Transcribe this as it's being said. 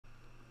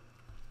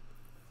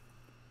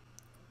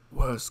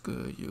What's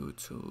good,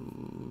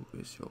 YouTube?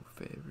 It's your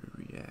favorite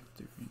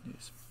reactor in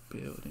this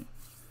building.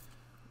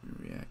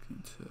 We're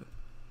reacting to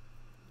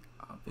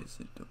I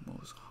visit the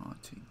most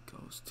haunting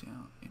ghost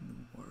town in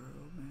the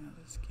world, man.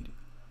 Let's get it.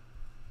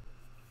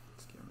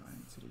 Let's get right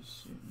into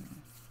this shit,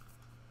 man.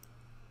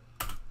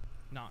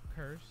 Not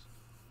curse,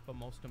 but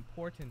most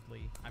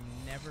importantly, I'm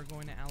never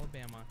going to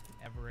Alabama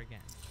ever again.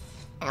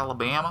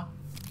 Alabama?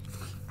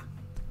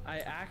 I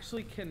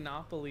actually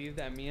cannot believe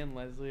that me and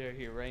Leslie are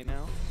here right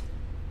now.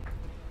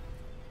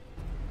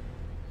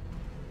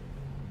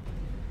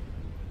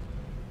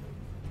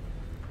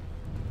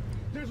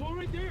 There's one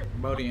right there.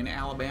 Bodie in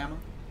Alabama?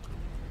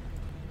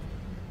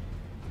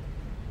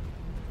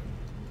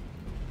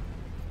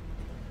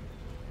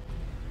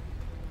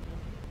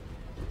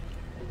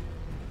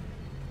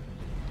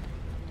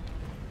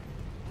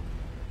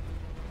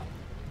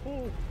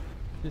 Oh,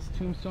 this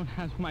tombstone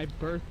has my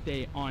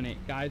birthday on it,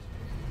 guys.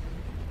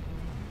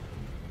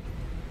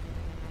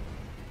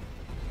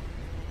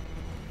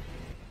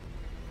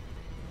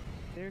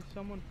 There's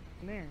someone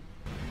there.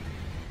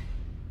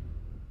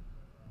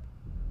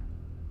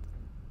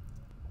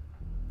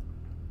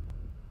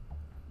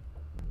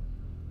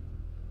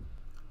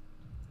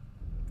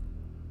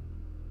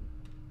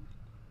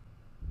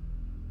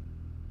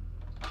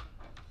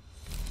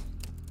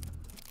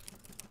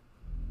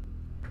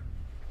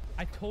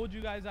 I told you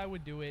guys I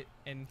would do it,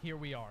 and here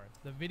we are.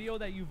 The video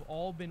that you've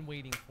all been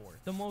waiting for.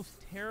 The most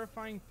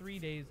terrifying 3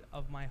 days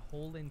of my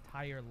whole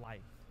entire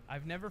life.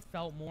 I've never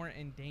felt more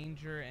in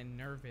danger and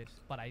nervous,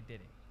 but I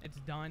did it. It's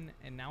done,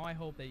 and now I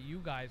hope that you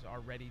guys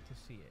are ready to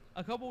see it.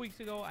 A couple weeks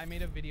ago, I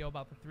made a video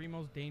about the 3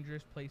 most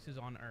dangerous places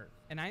on Earth,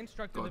 and I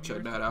instructed the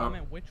viewers to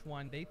comment which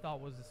one they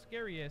thought was the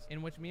scariest,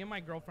 in which me and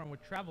my girlfriend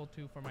would travel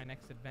to for my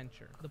next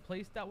adventure. The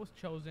place that was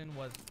chosen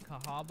was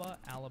Cahaba,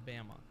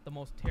 Alabama, the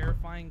most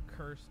terrifying,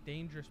 cursed,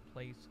 dangerous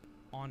place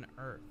on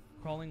Earth.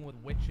 Crawling with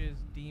witches,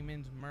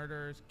 demons,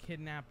 murderers,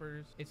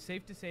 kidnappers. It's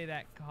safe to say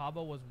that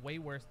Cahaba was way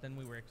worse than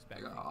we were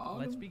expecting.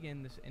 Let's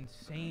begin this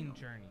insane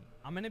journey.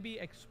 I'm going to be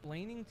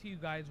explaining to you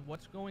guys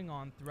what's going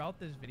on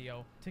throughout this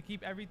video to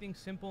keep everything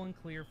simple and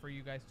clear for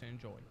you guys to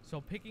enjoy.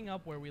 So picking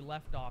up where we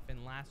left off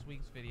in last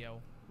week's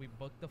video, we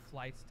booked the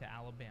flights to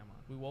Alabama.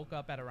 We woke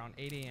up at around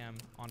 8 a.m.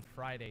 on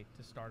Friday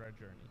to start our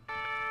journey.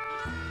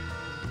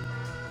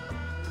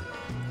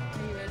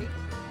 Are you ready?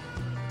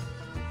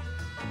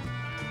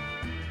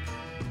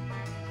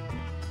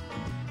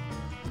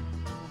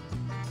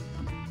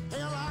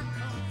 Hell, I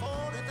come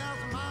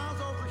 40,000 miles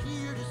over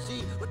here to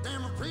see what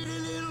them pretty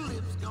little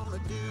lips gonna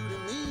do to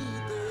me,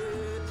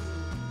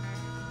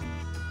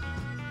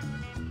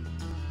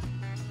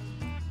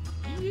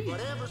 baby.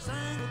 But every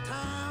single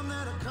time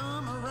that I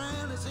come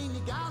around, it seems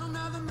you got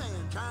another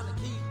man trying to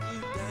keep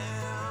you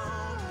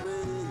down,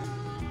 baby.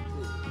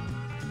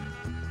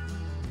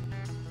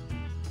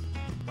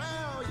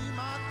 Well, you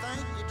might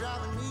think you're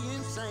driving me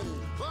insane,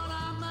 but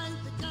I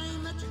ain't the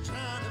game that you're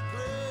trying to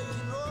play.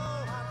 You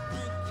know, I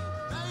think you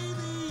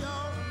maybe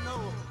ought to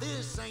know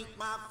this ain't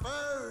my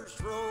first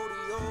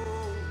rodeo.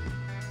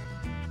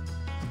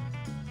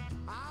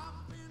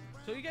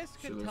 So you guys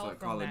can tell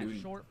from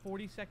that short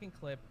 40-second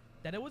clip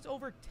that it was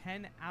over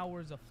 10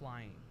 hours of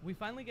flying. We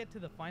finally get to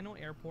the final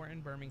airport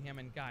in Birmingham,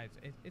 and guys,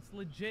 it's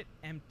legit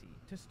empty.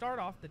 To start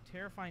off the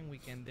terrifying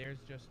weekend, there's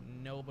just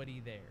nobody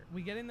there.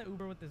 We get in the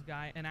Uber with this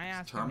guy, and I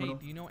asked him, hey,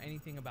 do you know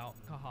anything about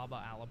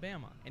Cahaba,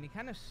 Alabama? And he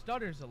kind of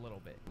stutters a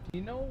little bit. Do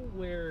you know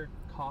where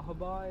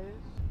Cahaba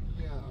is?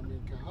 Yeah, I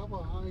mean,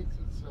 Cahaba Heights,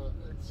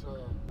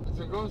 it's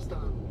a ghost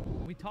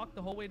town. We talked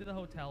the whole way to the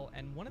hotel,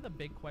 and one of the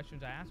big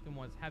questions I asked him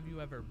was, have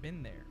you ever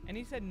been there? And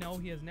he said no,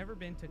 he has never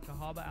been to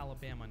Cahaba,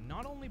 Alabama,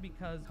 not only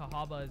because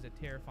Cahaba is a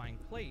terrifying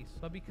place,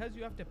 but because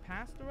you have to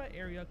pass through an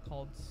area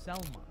called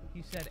Selma.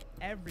 He said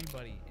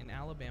everybody in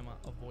Alabama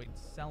avoids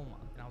Selma.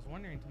 And I was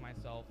wondering to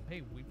myself,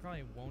 hey, we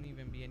probably won't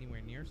even be anywhere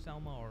near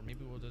Selma, or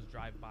maybe we'll just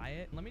drive by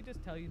it. Let me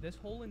just tell you, this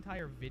whole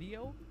entire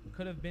video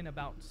could have been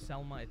about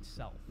Selma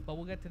itself, but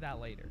we'll get to that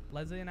later.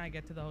 Leslie and I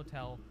get to the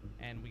hotel,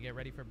 and we get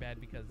ready for bed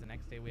because the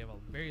next day we have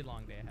a very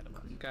long day ahead of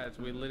us. Guys,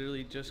 we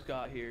literally just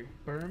got here.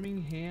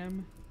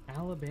 Birmingham,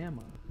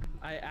 Alabama.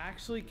 I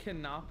actually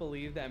cannot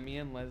believe that me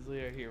and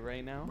Leslie are here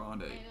right now. We're on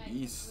the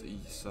east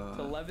side. It's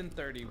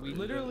 11:30. We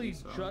literally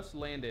just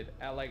landed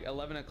at like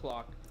 11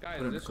 o'clock.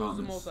 Guys, this was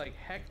the most like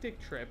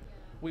hectic trip.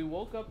 We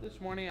woke up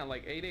this morning at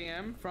like 8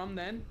 a.m. From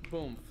then,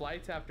 boom,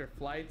 flights after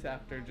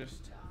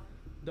just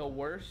the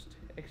worst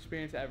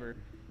experience ever.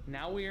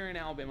 Now we are in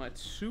Alabama.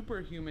 It's super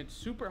humid,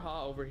 super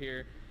hot over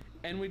here,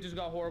 and we just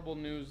got horrible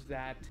news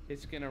that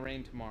it's gonna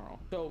rain tomorrow.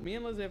 So me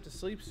and Leslie have to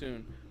sleep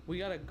soon. We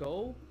gotta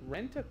go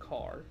rent a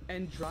car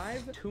and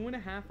drive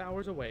 2.5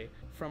 hours away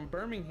from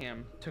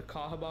Birmingham to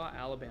Cahaba,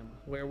 Alabama,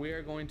 where we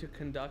are going to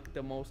conduct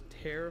the most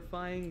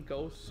terrifying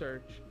ghost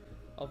search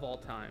of all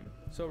time.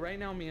 So right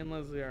now, me and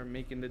Leslie are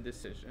making the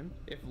decision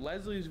if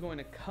Leslie's going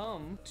to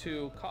come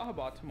to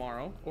Cahaba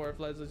tomorrow, or if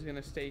Leslie's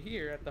gonna stay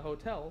here at the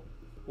hotel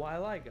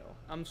while I go.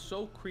 I'm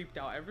so creeped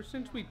out. Ever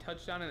since we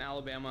touched down in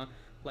Alabama,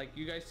 like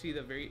you guys see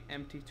the very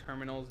empty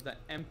terminals, the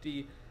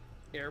empty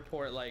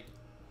airport, like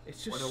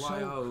It's just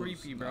so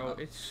creepy, bro.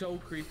 It's so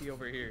creepy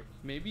over here.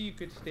 Maybe you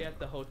could stay at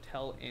the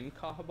hotel in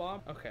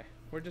Cahaba. Okay,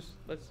 we're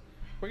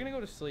gonna go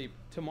to sleep.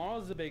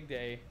 Tomorrow's the big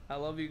day. I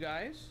love you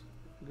guys.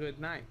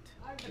 Good night.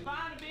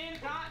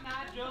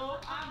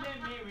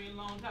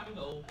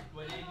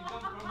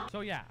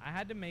 So yeah, I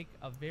had to make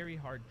a very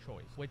hard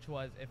choice, which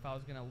was if I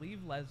was gonna leave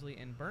Leslie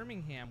in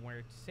Birmingham where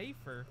it's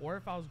safer, or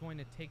if I was going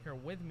to take her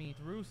with me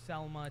through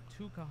Selma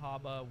to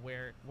Cahaba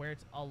where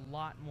it's a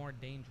lot more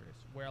dangerous,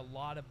 where a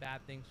lot of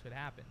bad things could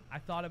happen. I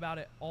thought about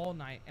it all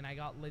night and I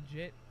got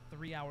legit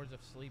 3 hours of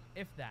sleep,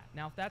 if that.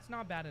 Now, if that's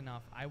not bad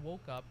enough, I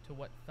woke up to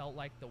what felt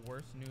like the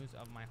worst news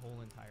of my whole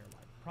entire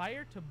life.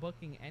 Prior to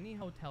booking any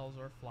hotels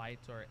or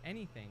flights or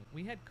anything,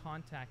 we had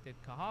contacted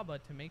Cahaba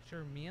to make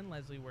sure me and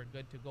Leslie were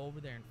good to go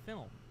over there and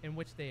film, in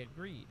which they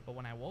agreed. But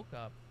when I woke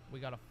up, we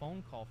got a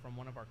phone call from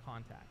one of our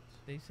contacts.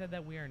 They said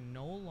that we are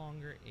no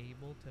longer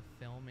able to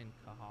film in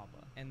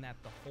Cahaba and that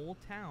the whole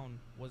town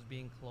was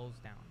being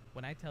closed down.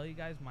 When I tell you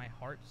guys, my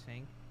heart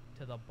sank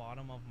to the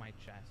bottom of my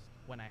chest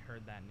when I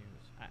heard that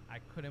news. I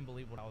couldn't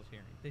believe what I was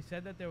hearing. They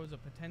said that there was a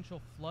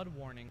potential flood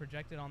warning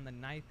projected on the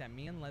night that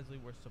me and Leslie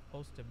were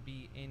supposed to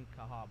be in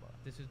Cahaba.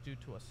 This is due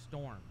to a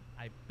storm.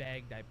 I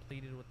begged, I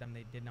pleaded with them,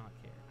 they did not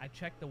care. I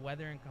checked the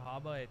weather in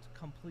Cahaba, it's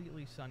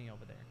completely sunny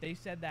over there. They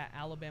said that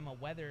Alabama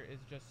weather is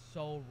just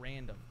so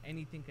random.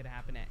 Anything could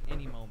happen at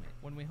any moment.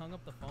 When we hung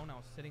up the phone, I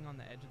was sitting on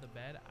the edge of the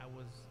bed. I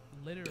was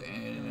literally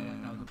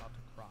feeling like I was about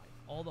to cry.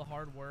 All the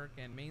hard work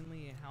and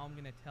mainly how I'm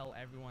gonna tell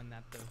everyone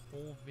that the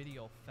whole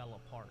video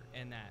fell apart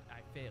and that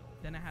I failed.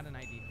 Then I had an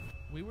idea.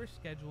 We were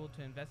scheduled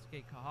to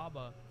investigate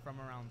Cahaba from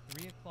around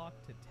 3 o'clock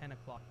to 10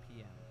 o'clock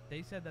p.m.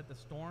 They said that the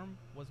storm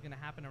was gonna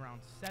happen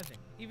around 7.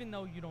 Even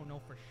though you don't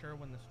know for sure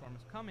when the storm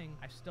is coming,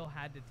 I still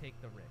had to take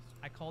the risk.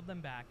 I called them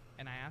back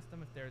and I asked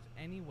them if there's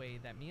any way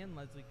that me and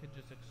Leslie could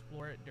just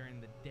explore it during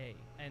the day.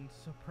 And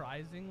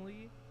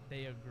surprisingly,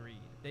 they agreed.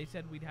 They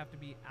said we'd have to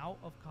be out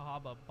of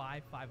Cahaba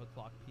by 5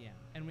 o'clock p.m.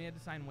 And we had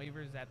to sign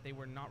waivers that they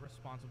were not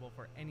responsible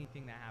for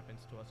anything that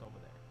happens to us over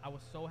there. I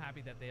was so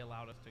happy that they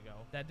allowed us to go.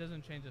 That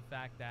doesn't change the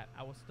fact that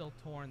I was still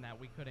torn that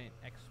we couldn't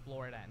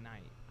explore it at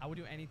night. I would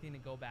do anything to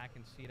go back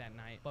and see it at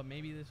night, but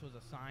maybe this was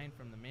a sign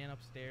from the man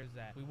upstairs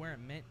that we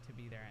weren't meant to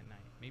be there at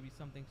night. Maybe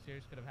something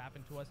serious could have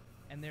happened to us,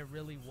 and there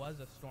really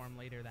was a storm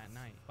later that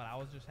night. But I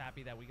was just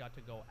happy that we got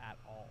to go at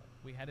all.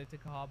 We headed to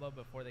Cahaba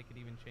before they could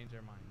even change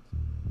their minds.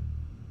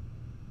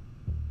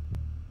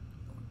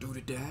 Do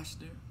the dash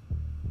there.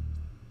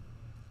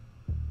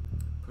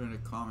 Put in the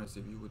comments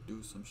if you would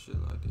do some shit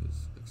like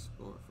this.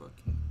 Explore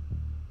fucking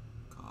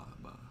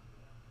Cahaba.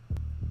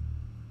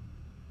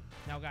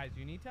 Now guys,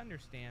 you need to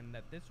understand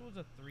that this was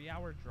a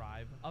 3-hour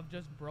drive of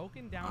just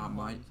broken down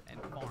homes and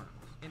farms.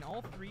 In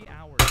all 3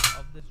 hours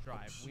of this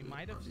drive, we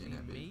might have seen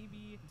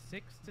maybe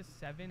 6 to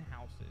 7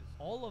 houses.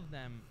 All of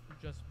them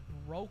just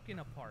broken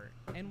apart.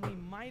 And we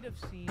might have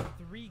seen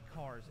 3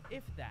 cars,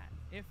 if that.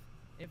 If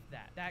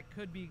that. That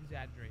could be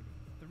exaggerating.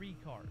 3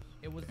 cars.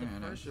 It was the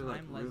first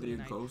time Leslie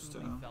and I truly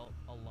felt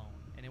alone,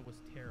 and it was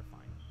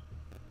terrifying.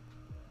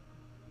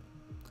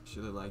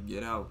 Should have like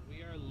get out.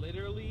 We are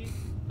literally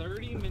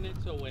 30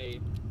 minutes away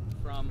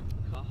from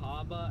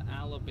Cahaba,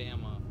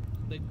 Alabama,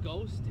 the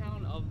ghost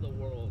town of the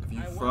world. If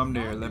you're from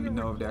there, let me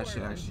know if that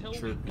shit actually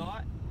trippy. We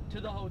got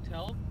to the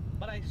hotel,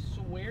 but I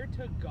swear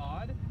to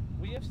God,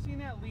 we have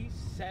seen at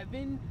least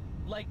 7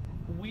 like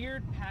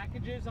weird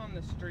packages on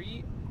the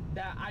street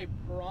that I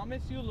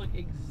promise you look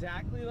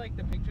exactly like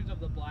the pictures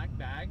of the black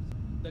bags,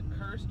 the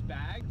cursed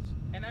bags.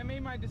 And I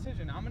made my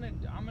decision. I'm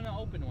gonna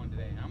open one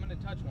today. I'm gonna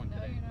touch one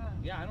today. No, you're not.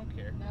 Yeah, I don't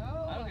care.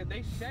 No. I don't care.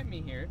 They sent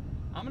me here.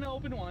 I'm gonna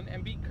open one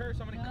and be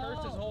cursed. I'm gonna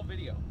curse this whole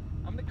video.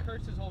 I'm gonna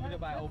curse this whole video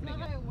by opening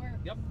it.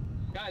 Yep.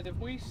 Guys, if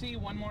we see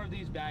one more of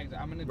these bags,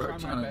 I'm gonna try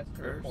my best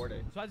to record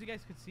it. So as you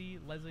guys could see,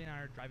 Leslie and I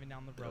are driving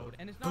down the road,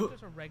 and it's not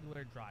just a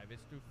regular drive.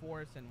 It's through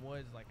forests and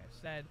woods, like I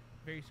said.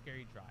 Very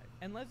scary drive.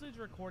 And Leslie's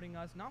recording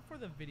us, not for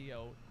the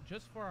video,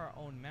 just for our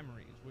own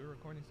memories. We were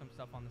recording some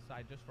stuff on the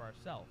side just for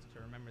ourselves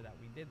to remember that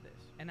we did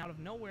this. And out of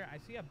nowhere, I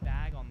see a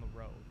bag on the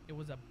road. It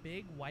was a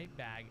big white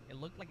bag. It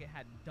looked like it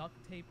had duct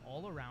tape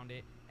all around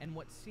it, and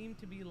what seemed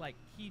to be like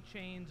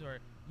keychains or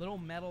little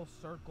metal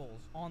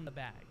circles on the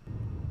bag.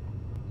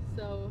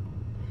 So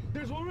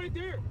there's one right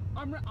there.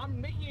 I'm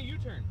making a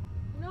U-turn.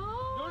 No.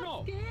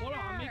 Hold on.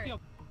 I'm making a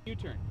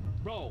U-turn.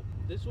 Bro,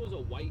 this was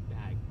a white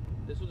bag.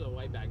 This was a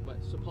white bag, but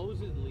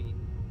supposedly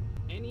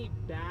any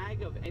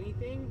bag of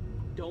anything,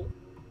 don't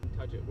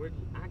touch it. We're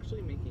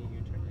actually making a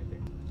U-turn right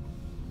there.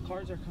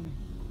 Cars are coming.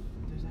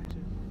 There's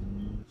actually.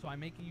 So I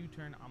make a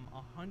U-turn. I'm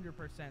 100%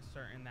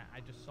 certain that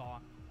I just saw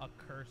a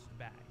cursed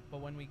bag.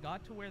 But when we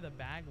got to where the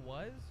bag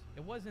was,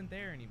 it wasn't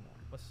there anymore.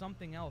 But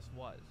something else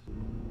was.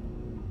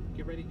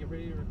 Get ready to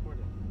record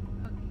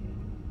it. Okay.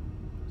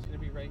 It's gonna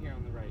be right here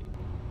on the right.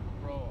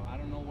 Bro, I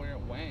don't know where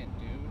it went,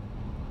 dude.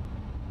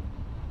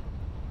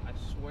 I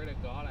swear to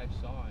God, I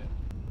saw it.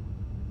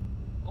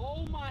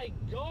 Oh my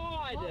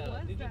God! What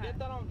was did you get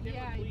that on camera,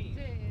 yeah, please?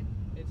 I did.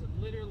 It's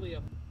literally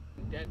a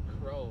dead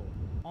crow.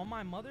 On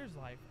my mother's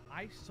life,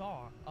 I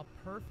saw a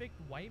perfect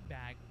white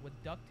bag with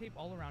duct tape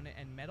all around it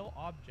and metal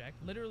object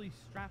literally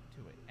strapped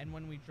to it. And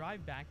when we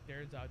drive back,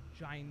 there's a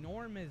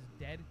ginormous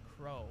dead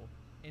crow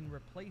in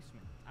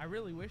replacement. I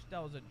really wish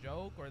that was a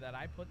joke or that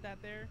I put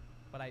that there,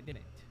 but I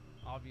didn't,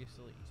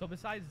 obviously. So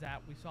besides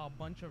that, we saw a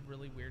bunch of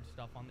really weird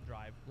stuff on the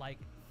drive, like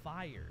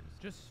fires,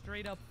 just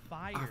straight up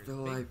fires,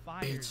 big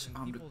fires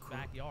in people's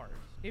backyards.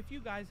 If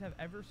you guys have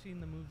ever seen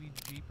the movie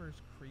Jeepers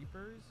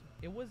Creepers,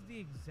 it was the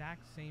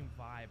exact same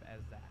vibe as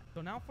that.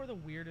 So now for the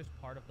weirdest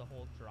part of the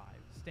whole drive,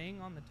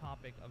 staying on the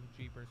topic of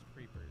Jeepers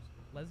Creepers.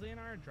 Leslie and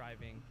I are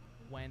driving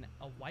when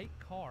a white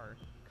car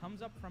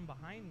comes up from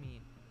behind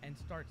me and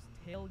starts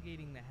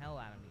tailgating the hell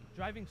out of me,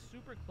 driving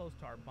super close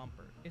to our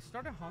bumper. It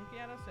started honking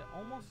at us. It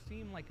almost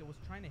seemed like it was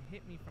trying to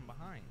hit me from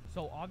behind.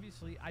 So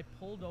obviously I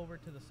pulled over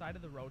to the side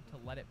of the road to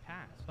let it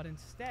pass. But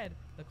instead,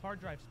 the car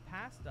drives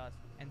past us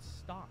and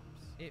stops.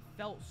 It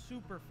felt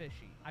super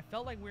fishy. I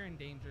felt like we were in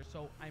danger,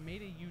 so I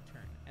made a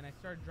U-turn and I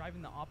started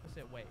driving the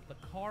opposite way. The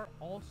car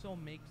also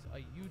makes a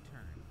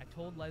U-turn. I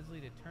told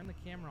Leslie to turn the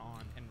camera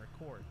on and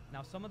record.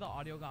 Now some of the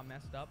audio got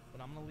messed up,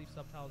 but I'm gonna leave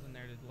subtitles in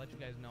there to let you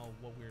guys know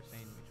what we were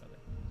saying to each other.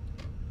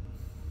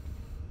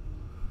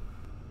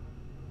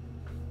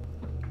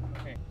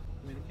 Okay,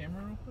 give me the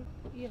camera real quick.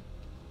 Yeah.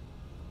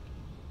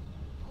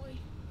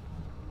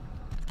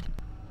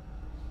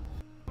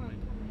 I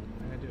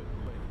gotta do it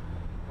quick.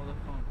 Hold the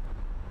phone.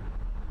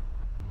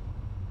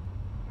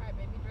 Alright,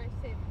 baby, drive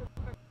safe.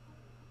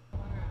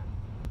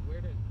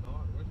 Where's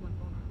my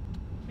phone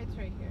at? It's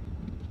right here.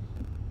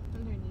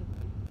 Underneath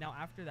you. Now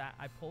after that,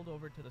 I pulled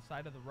over to the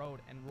side of the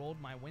road and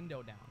rolled my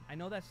window down. I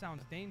know that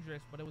sounds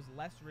dangerous, but it was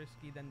less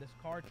risky than this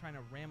car trying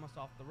to ram us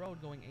off the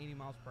road going 80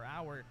 miles per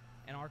hour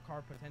and our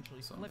car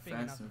potentially flipping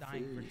and us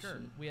dying for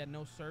sure. We had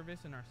no service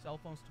and our cell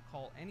phones to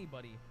call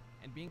anybody,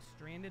 and being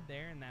stranded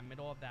there in that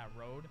middle of that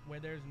road where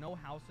there's no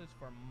houses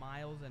for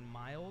miles and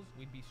miles,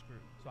 we'd be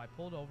screwed. So I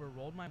pulled over,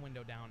 rolled my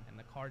window down, and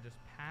the car just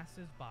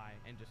passes by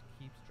and just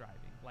keeps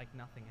driving like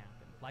nothing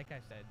happened. Like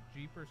I said,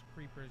 Jeepers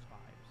Creepers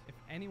vibes. If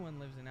anyone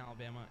lives in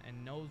Alabama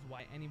and knows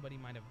why anybody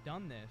might have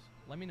done this,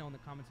 let me know in the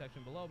comment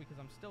section below, because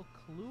I'm still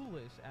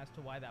clueless as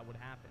to why that would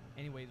happen.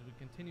 Anyways, we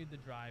continued the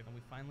drive and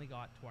we finally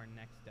got to our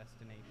next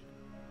destination.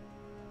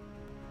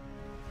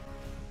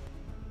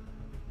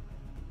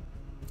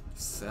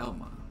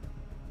 Selma.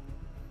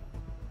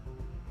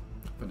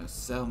 I'm gonna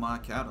sell my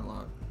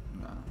catalog.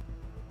 Nah.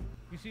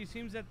 You see, it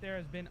seems that there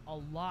has been a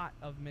lot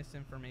of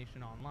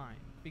misinformation online,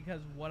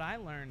 because what I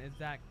learned is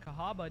that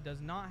Cahaba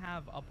does not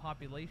have a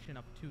population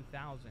of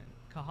 2,000.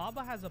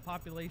 Cahaba has a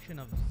population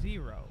of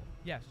 0.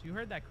 Yes, you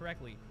heard that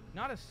correctly.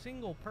 Not a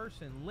single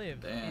person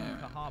lives in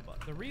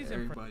Cahaba. The reason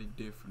everybody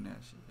did from that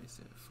shit. They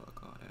said,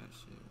 fuck all that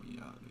shit. We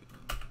out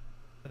here.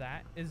 For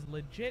that is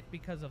legit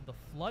because of the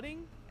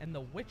flooding and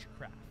the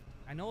witchcraft.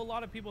 I know a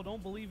lot of people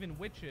don't believe in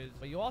witches,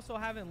 but you also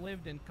haven't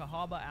lived in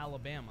Cahaba,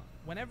 Alabama.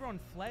 When everyone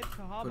fled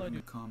Cahaba... Put in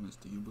the comments,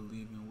 do you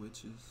believe in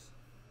witches?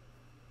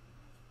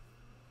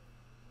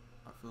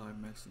 I feel like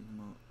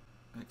Mexico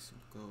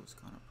is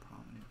kind of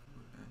prominent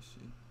with that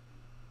shit.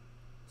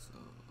 So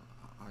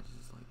I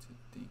just like to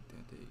think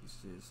that they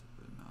exist,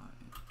 but not.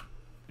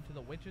 To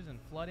the witches and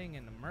flooding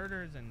and the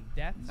murders and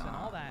deaths and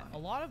all that, a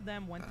lot of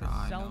them went to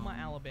Selma,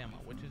 Alabama,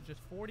 which is just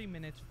 40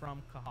 minutes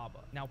from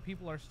Cahaba. Now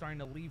people are starting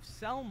to leave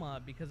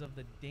Selma because of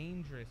the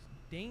dangerous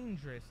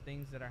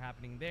things that are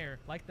happening there,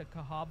 like the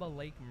Cahaba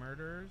Lake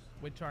murderers,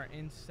 which are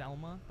in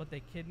Selma, but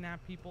they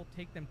kidnap people,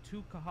 take them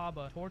to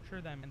Cahaba,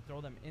 torture them, and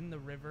throw them in the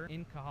river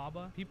in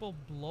Cahaba. People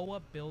blow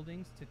up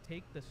buildings to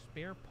take the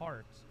spare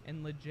parts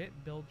and legit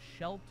build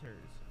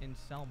shelters in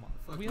Selma.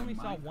 We only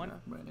saw one.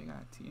 They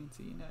got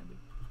TNT in that bitch.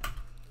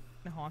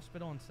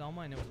 Hospital in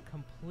Selma, and it was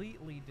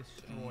completely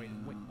destroyed.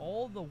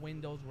 All the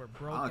windows were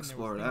broken. There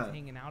was things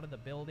hanging out of the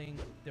building.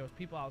 There was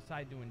people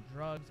outside doing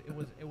drugs.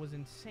 It was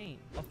insane.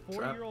 A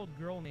 4-year-old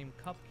girl named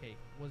Cupcake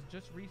was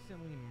just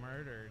recently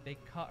murdered. They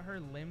cut her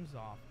limbs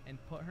off and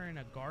put her in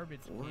a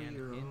garbage can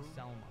in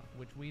Selma,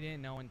 which we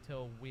didn't know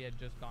until we had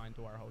just gone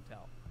to our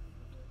hotel.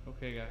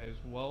 Okay guys,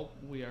 well,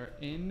 we are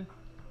in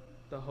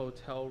the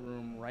hotel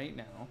room right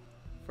now.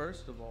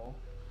 First of all,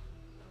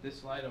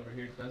 this light over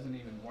here doesn't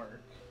even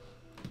work.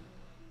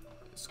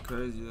 It's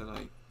crazy that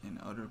like in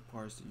other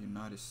parts of the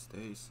United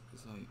States,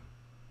 it's like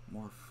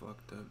more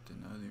fucked up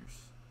than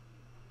others.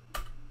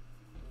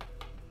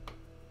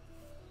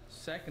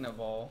 Second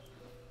of all,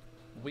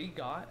 we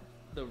got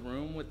the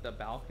room with the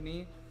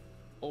balcony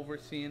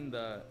overseeing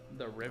the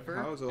river.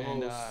 How's the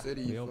whole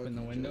city? We open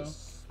the window.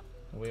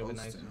 We have a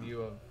nice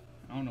view of.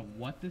 I don't know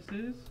what this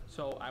is.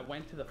 So I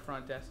went to the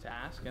front desk to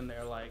ask, and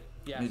they're like,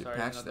 "Yeah, sorry,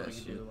 there's nothing we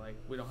can do. Like,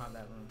 we don't have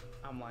that room."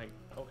 I'm like,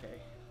 "Okay."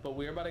 But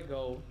we're about to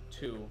go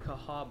to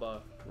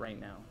Cahaba right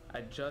now.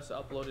 I just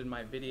uploaded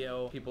my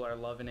video. People are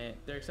loving it.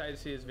 They're excited to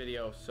see this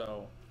video,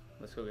 so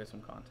Let's go get some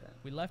content.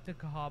 We left to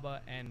Cahaba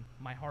and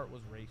my heart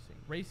was racing.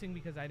 Racing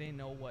because I didn't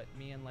know what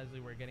me and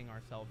Leslie were getting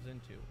ourselves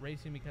into.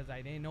 Racing because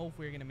I didn't know if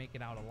we were gonna make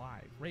it out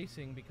alive.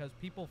 Racing because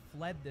people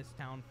fled this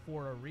town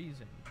for a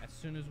reason. As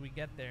soon as we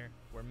get there,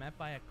 we're met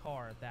by a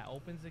car that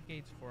opens the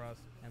gates for us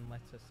and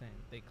lets us in.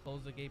 They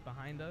close the gate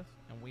behind us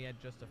and we had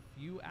just a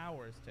few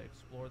hours to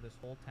explore this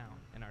whole town,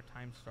 and our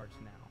time starts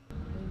now.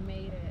 We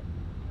made it.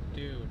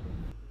 Dude.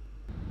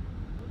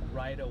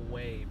 Right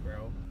away,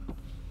 bro.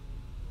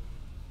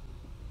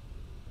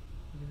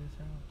 Look at this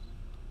house.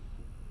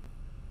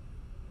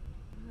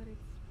 God,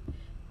 it's...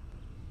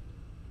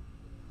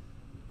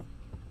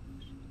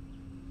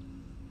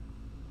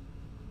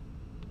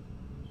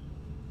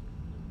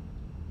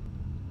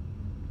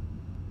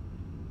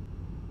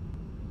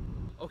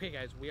 Okay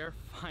guys, we are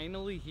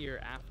finally here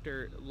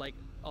after like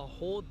a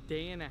whole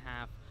day and a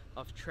half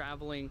of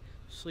traveling,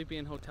 sleeping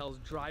in hotels,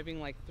 driving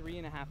like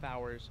 3.5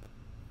 hours.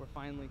 We're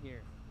finally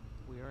here.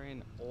 We are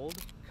in Old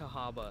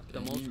Cahaba,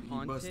 the most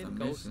haunted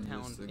ghost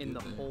town in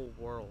the whole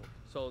world.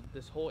 So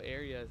this whole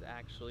area is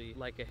actually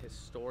like a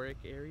historic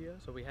area.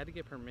 So we had to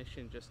get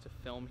permission just to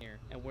film here.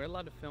 And we're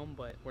allowed to film,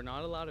 but we're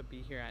not allowed to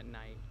be here at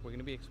night. We're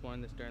gonna be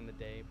exploring this during the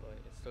day, but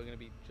it's still gonna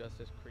be just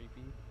as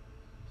creepy.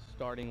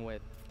 Starting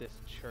with this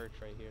church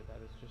right here that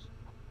is just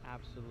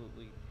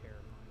absolutely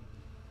terrifying.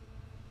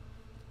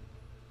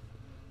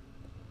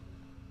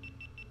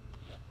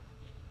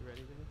 You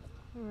ready, baby?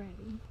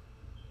 Ready.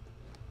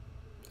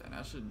 Damn,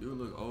 that shit do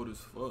look old as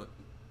fuck.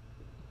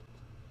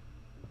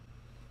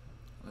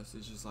 Unless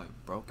it's just like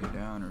broken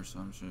down or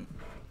some shit.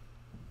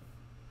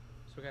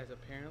 So guys,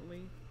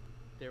 apparently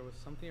there was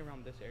something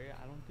around this area.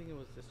 I don't think it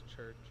was this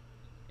church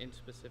in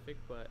specific,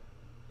 but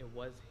it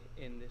was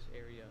in this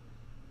area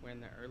where in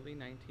the early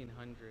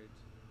 1900s,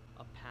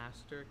 a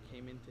pastor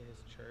came into his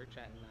church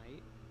at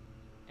night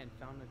and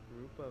found a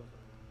group of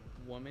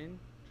women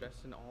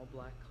dressed in all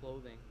black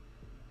clothing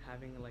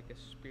having like a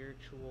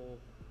spiritual,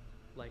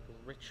 like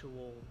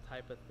ritual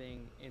type of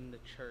thing in the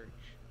church.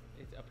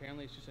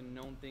 Apparently it's just a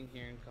known thing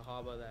here in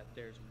Cahaba that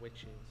there's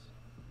witches.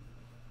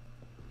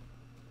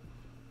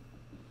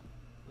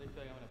 I feel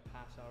like I'm gonna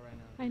pass out right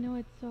now. I know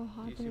it's so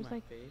hot. Do you There's see my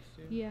like, face,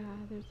 dude? yeah,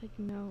 there's like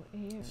no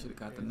air. Should've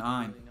got the There's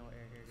 9. Really no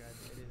air here, guys.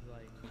 It is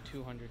like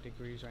 200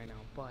 degrees right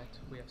now, but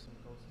we have some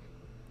ghosting.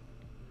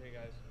 Okay,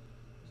 guys.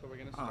 So we're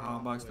gonna start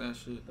off hotbox with that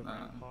shit. the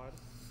Nah. REM pod.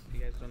 If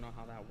you guys don't know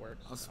how that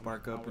works, I'll I'm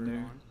spark gonna up in power it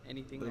there. on.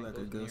 Anything Look that like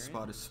a goes near good it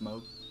spot of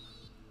smoke.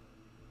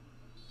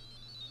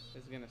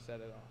 is gonna set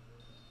it off.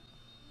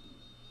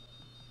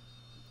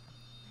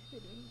 Why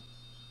is it doing that?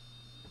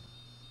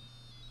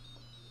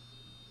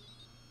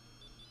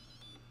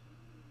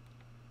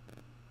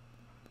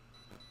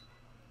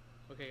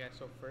 Okay, guys.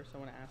 So first, I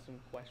want to ask some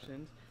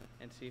questions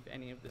and see if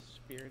any of the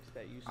spirits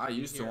that you. I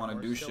used to want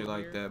to do shit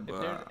like that,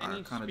 but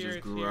I kind of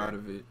just grew out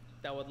of it.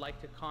 That would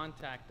like to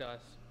contact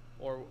us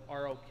or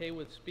are okay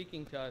with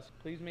speaking to us,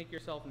 please make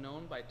yourself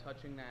known by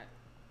touching that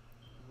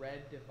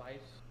red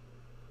device.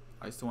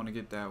 I used to want to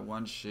get that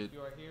one shit. If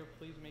you are here,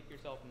 please make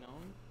yourself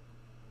known.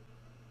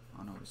 I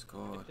don't know what it's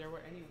called. If there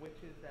were any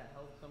witches that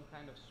held some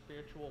kind of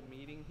spiritual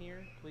meeting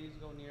here, please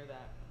go near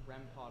that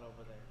REM pod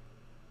over there.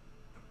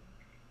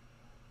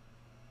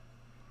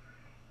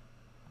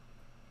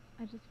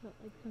 I just felt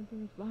like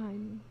something's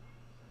behind me.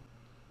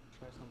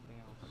 Try something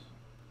else.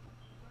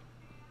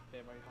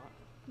 Babe, are you hot?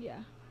 Yeah.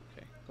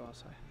 Okay, go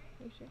outside.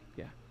 Are you sure?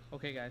 Yeah.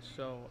 Okay, guys,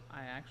 so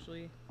I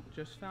actually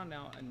just found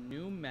out a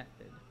new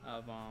method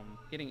of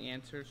getting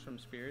answers from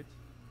spirits.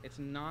 It's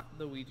not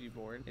the Ouija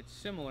board. It's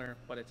similar,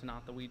 but it's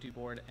not the Ouija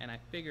board. And I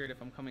figured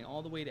if I'm coming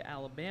all the way to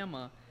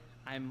Alabama,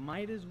 I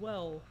might as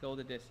well go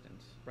the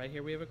distance. Right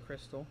here we have a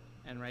crystal,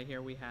 and right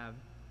here we have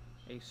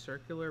a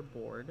circular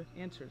board,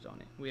 answers on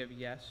it. We have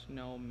yes,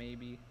 no,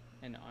 maybe,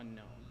 and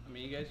unknown. I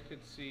mean, you guys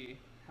could see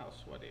how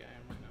sweaty I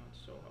am right now.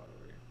 It's so hot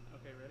over here.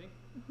 Okay, ready?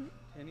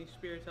 Mm-hmm. Any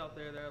spirits out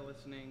there that are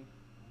listening,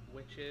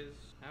 witches,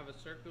 I have a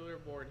circular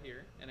board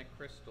here and a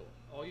crystal.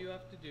 All you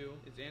have to do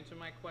is answer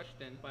my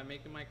question by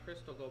making my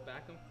crystal go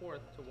back and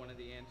forth to one of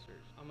the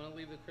answers. I'm gonna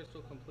leave the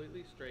crystal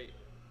completely straight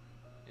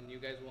and you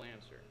guys will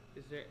answer.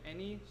 Is there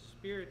any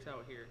spirits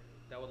out here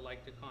that would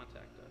like to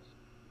contact us?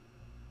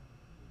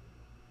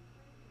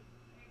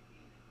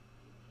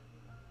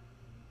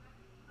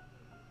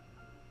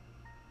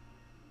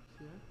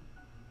 See that?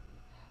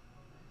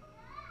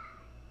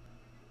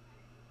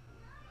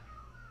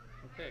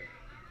 Okay.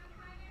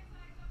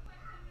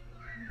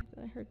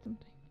 I heard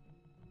something.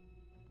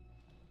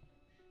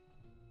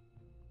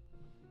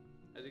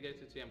 As you guys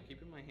can see, I'm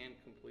keeping my hand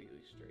completely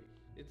straight.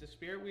 Is the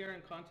spirit we are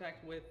in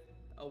contact with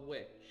a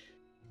witch?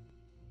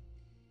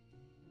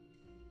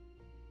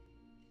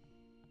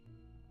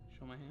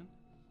 Show my hand.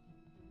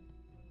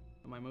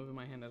 Am I moving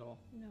my hand at all?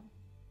 No.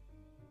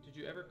 Did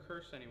you ever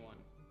curse anyone?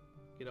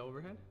 Get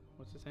overhead?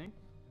 What's it saying?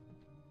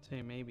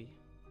 Say maybe.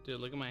 Dude,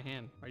 look at my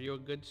hand. Are you a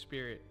good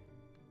spirit?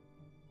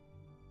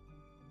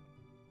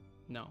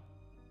 No.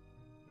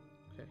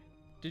 Okay.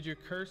 Did your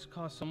curse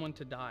cause someone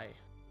to die?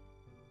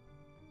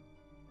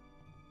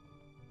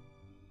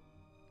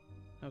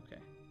 Okay.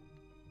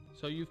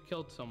 So you've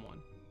killed someone.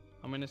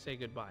 I'm gonna say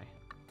goodbye.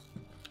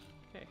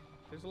 Okay,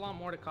 there's a lot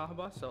more to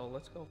Kahaba, so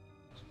let's go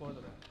explore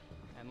the rest.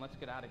 And let's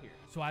get out of here.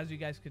 So as you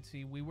guys could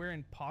see, we were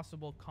in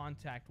possible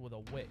contact with a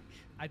witch.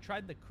 I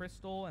tried the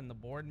crystal and the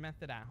board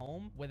method at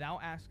home without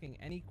asking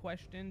any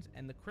questions,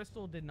 and the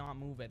crystal did not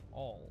move at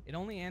all. It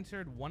only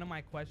answered one of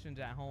my questions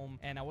at home,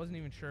 and I wasn't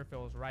even sure if it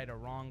was right or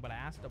wrong, but I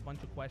asked a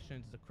bunch of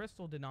questions. The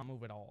crystal did not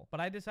move at all, but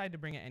I decided to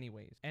bring it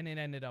anyways, and it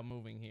ended up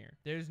moving here.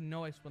 There's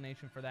no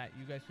explanation for that.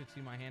 You guys could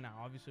see my hand. I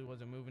obviously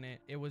wasn't moving it.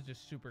 It was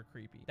just super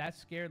creepy. That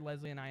scared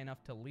Leslie and I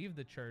enough to leave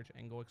the church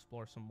and go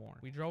explore some more.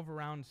 We drove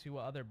around to see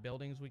what other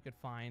buildings we could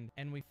find,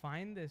 and we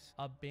find this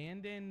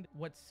abandoned,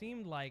 what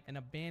seemed like an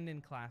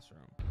abandoned classroom.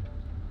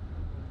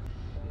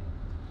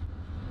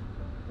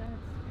 That's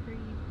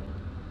creepy.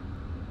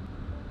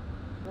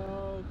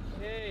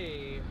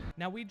 Okay.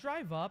 Now we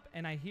drive up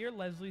and I hear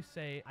Leslie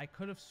say, I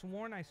could have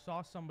sworn I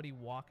saw somebody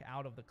walk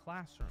out of the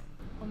classroom.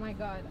 Oh my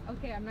god.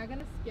 Okay, I'm not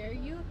gonna scare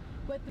you,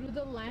 but through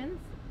the lens,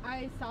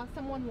 I saw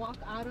someone walk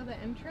out of the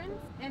entrance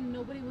and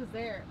nobody was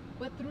there.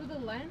 But through the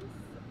lens,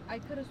 I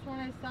could have sworn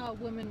I saw a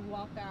woman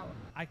walk out.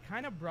 I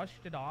kind of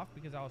brushed it off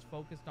because I was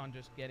focused on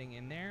just getting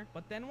in there.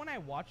 But then when I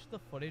watched the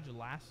footage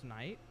last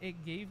night,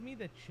 it gave me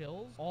the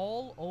chills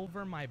all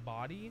over my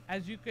body,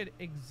 as you could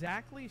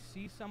exactly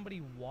see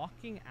somebody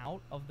walking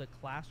out of the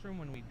classroom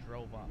when we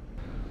drove up.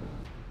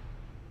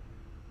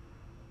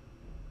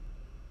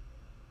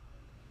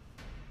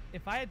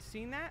 If I had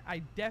seen that, I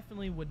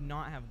definitely would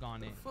not have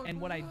gone in.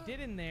 And what I did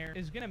in there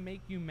is gonna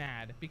make you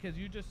mad, because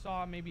you just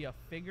saw maybe a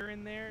figure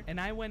in there,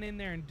 and I went in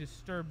there and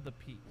disturbed the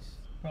peace.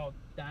 Bro,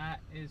 that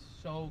is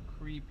so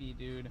creepy,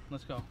 dude.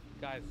 Let's go.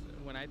 Guys,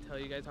 when I tell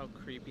you guys how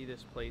creepy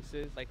this place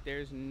is, like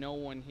there's no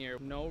one here,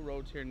 no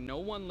roads here, no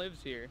one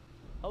lives here.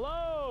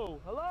 Hello,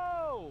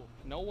 hello.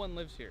 No one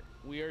lives here.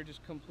 We are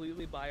just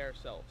completely by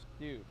ourselves.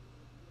 Dude,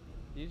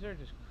 these are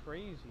just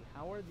crazy.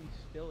 How are these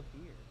still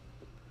here?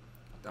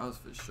 That was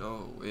for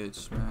sure a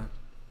witch, man.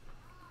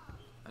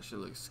 That shit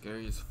looks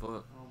scary as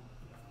fuck.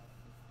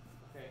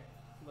 Okay,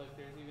 look,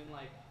 there's even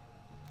like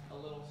a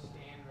little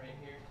stand right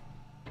here.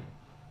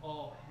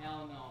 Oh,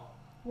 hell no.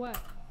 What?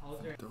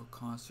 Do a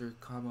concert,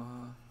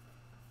 Kabaha.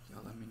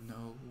 Y'all let me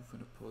know who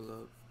finna pull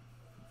up.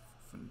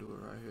 Finna do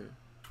it right here.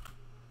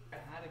 A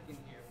attic in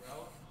here,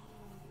 bro.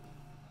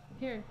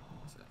 Here.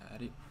 It's an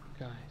attic.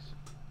 Guys,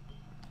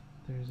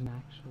 there's an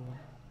actual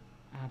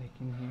attic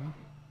in here.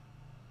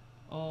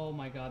 Oh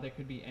my god, there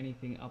could be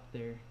anything up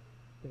there.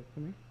 There,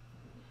 come here.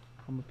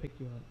 I'm gonna pick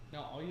you up.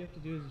 No, all you have to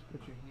do is just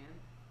put your hand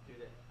through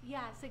there.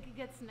 Yeah, so it could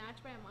get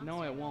snatched by a monster.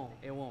 No, it won't.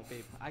 It won't,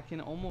 babe. I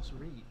can almost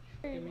reach.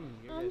 Look at me.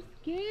 You're I'm good.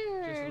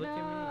 scared. Just look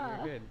at me.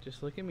 You're good.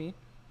 Just look at me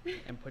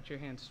and put your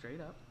hand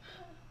straight up.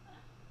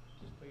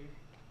 Just put your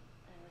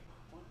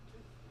one,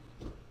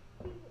 two.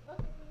 Put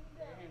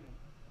your hand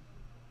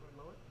in.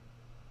 Lower.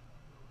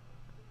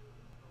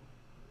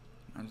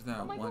 Imagine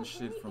that one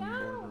shit from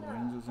Lord of the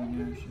Rings was in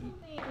there and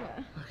shit.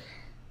 Yeah.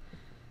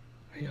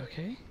 Are you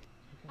okay?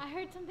 I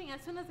heard something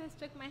as soon as I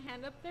stuck my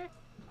hand up there.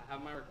 I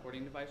have my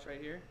recording device right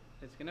here.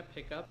 It's gonna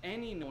pick up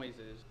any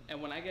noises,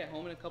 and when I get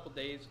home in a couple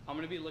days, I'm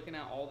gonna be looking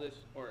at all this,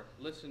 or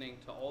listening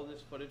to all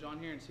this footage on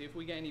here, and see if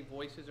we get any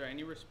voices or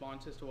any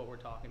responses to what we're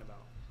talking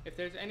about. If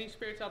there's any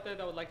spirits out there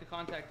that would like to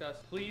contact us,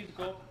 please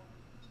go.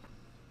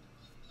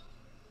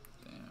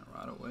 Damn,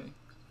 right away.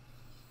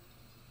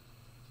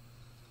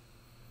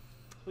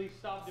 Please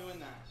stop doing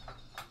that.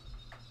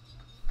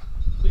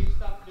 Please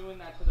stop doing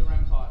that to the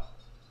REM pod.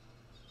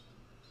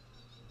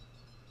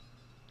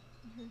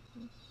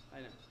 I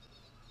know.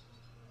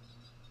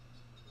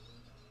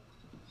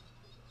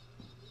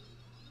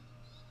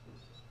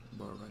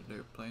 Bar right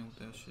there playing with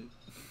that shit.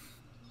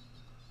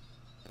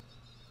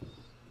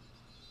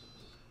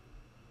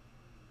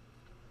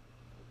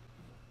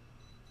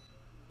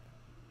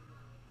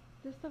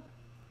 This stuff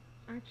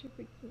actually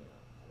freaks me out.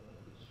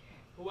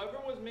 Whoever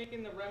was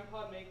making the REM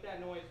pod make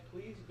that noise,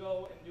 please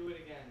go and do it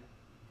again.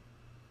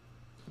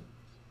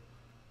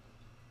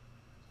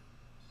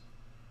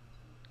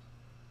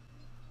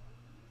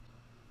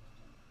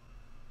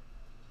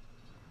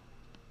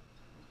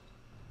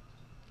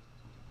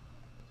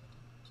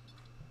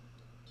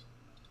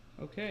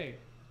 Okay,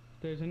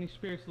 if there's any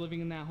spirits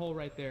living in that hole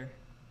right there,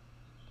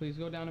 please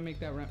go down and make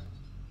that REM.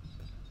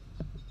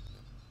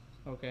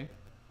 Okay,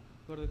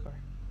 go to the car.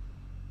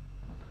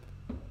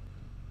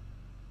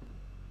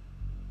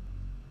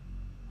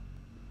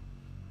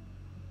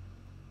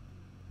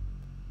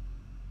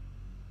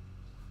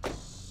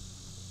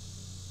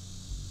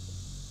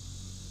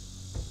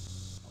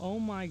 Oh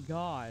my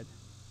god.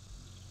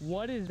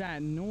 What is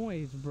that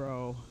noise,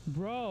 bro?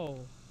 Bro.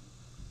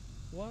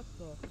 What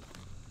the?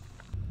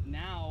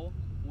 Now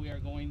we are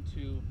going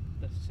to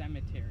the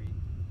cemetery,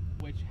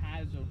 which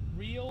has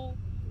real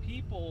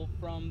people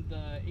from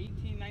the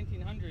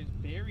 1900s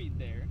buried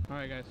there.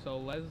 Alright guys, so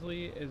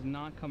Leslie is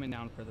not coming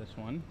down for this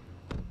one.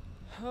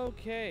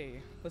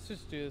 Okay, let's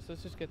just do this.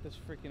 Let's just get this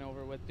freaking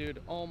over with, dude.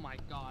 Oh my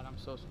god, I'm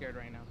so scared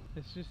right now.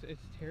 It's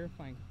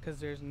terrifying because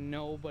there's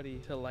nobody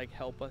to like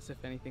help us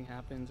if anything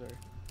happens, or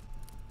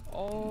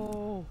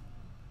oh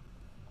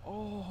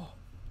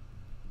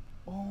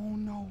Oh,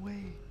 no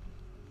way.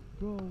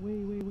 Bro,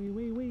 wait.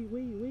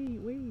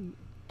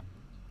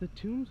 The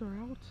tombs are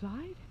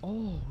outside?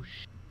 Oh,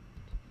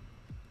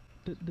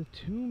 shit. The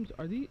tombs,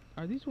 are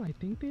these what I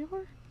think they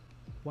are?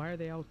 Why are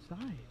they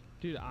outside?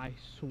 Dude, I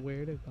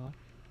swear to God,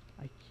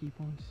 I keep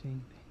on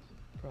seeing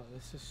things. Bro,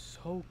 this is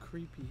so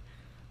creepy.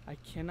 I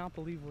cannot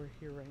believe we're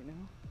here right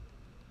now.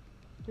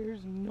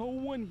 There's no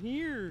one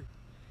here.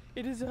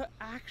 It is an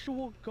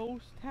actual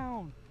ghost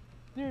town.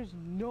 There's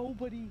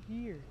nobody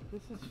here.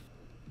 This is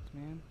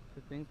man,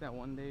 to think that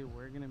one day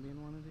we're gonna be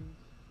in one of these,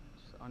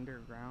 just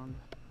underground.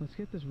 Let's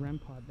get this REM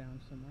pod down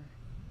somewhere.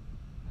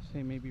 I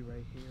say maybe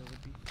right here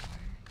would be fire.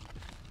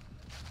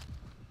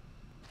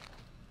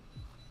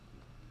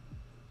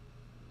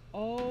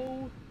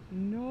 Oh,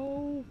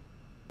 no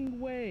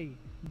way.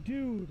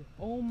 Dude,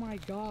 oh my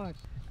God.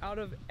 Out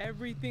of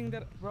everything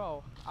that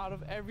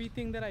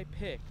I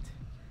picked,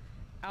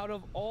 out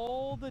of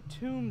all the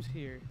tombs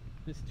here,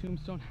 this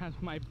tombstone has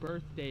my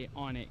birthday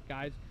on it,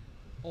 guys.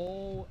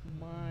 Oh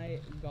my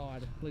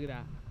God, look at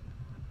that.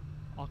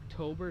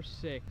 October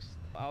 6th.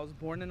 I was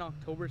born in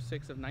October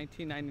 6th of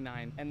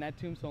 1999, and that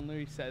tombstone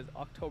literally says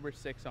October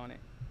 6th on it.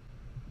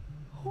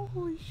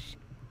 Holy shit.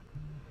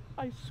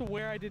 I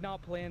swear I did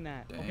not plan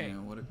that. Damn, okay,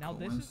 what a now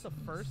this is the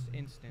coincidence. first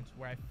instance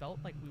where I felt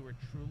like we were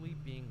truly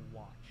being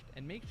watched.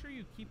 And make sure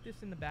you keep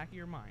this in the back of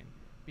your mind,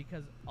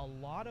 because a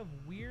lot of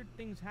weird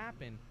things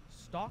happen,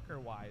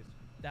 stalker-wise,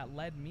 that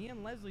led me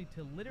and Leslie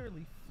to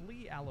literally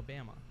flee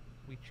Alabama.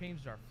 We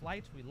changed our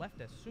flights, we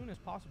left as soon as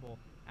possible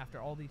after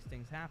all these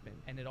things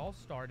happened. And it all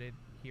started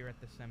here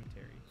at the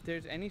cemetery. If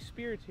there's any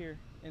spirits here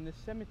in the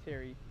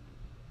cemetery,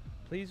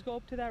 please go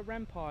up to that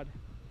REM pod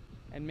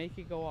and make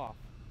it go off.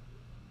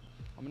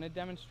 I'm gonna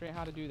demonstrate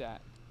how to do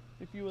that.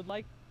 If you would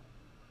like.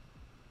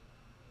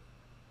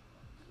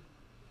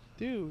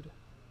 Dude.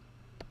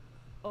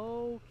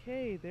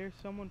 Okay, there's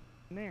someone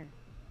there.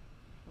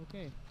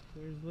 Okay,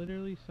 there's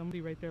literally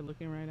somebody right there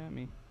looking right at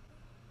me.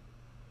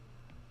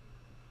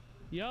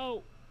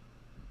 Yo!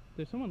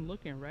 There's someone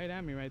looking right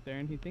at me right there,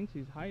 and he thinks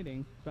he's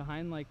hiding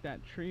behind like that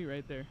tree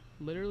right there.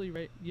 Literally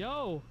right.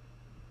 Yo!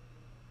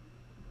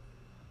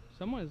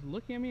 Someone is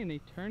looking at me and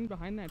they turned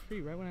behind that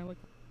tree right when I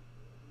looked.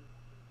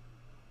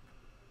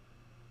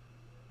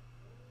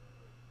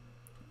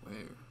 Where?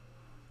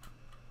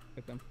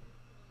 At them.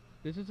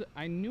 This is.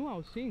 I knew I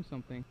was seeing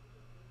something.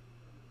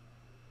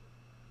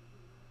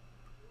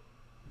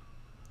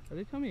 Are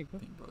they telling me? I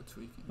think bro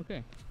tweaking.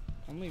 Okay,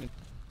 I'm leaving.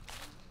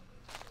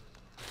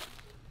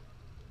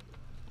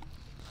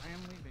 I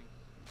am leaving.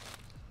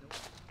 Nope.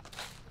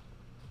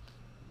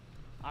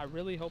 I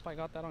really hope I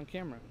got that on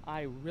camera.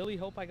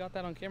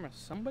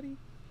 Somebody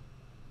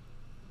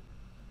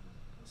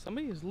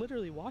is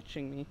literally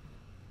watching me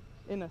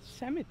in a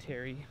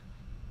cemetery.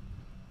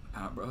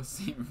 Ah, bro,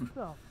 seem.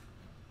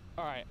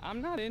 Alright,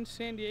 I'm not in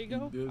San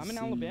Diego. I'm in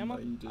Alabama.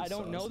 I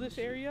don't know this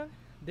area.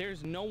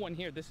 There's no one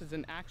here. This is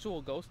an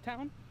actual ghost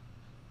town.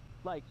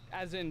 Like,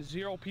 as in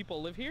 0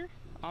 people live here.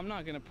 I'm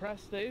not gonna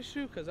press the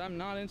issue because I'm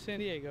not in San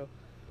Diego.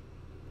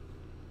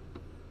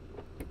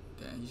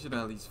 Damn, you should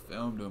have at least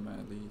filmed them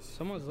at least.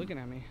 Someone's looking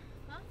at me.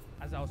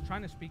 As I was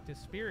trying to speak to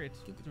spirits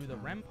through the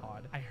REM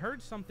pod, I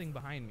heard something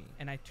behind me,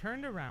 and I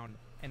turned around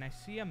and I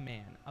see a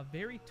man, a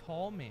very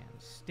tall man,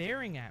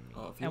 staring at me.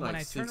 Oh, and when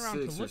like I turn around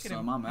to look at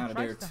him, I'm he out of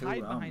tries there to too.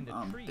 hide behind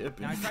a tree.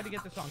 Dipping. Now I tried to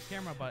get this on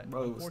camera, but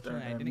Bro,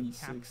 unfortunately I didn't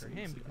capture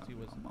him 6'6", because he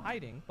was I'm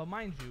hiding. But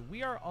mind you,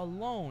 we are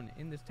alone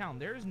in this town.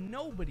 There is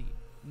nobody,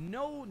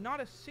 not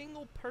a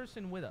single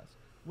person with us.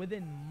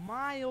 Within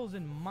miles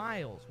and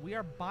miles, we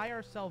are by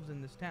ourselves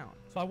in this town.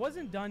 So I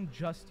wasn't done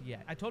just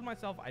yet. I told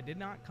myself I did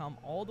not come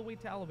all the way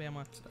to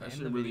Alabama to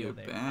end the video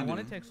there. I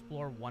wanted to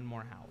explore one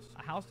more house.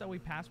 A house that we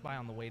passed by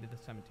on the way to the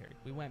cemetery.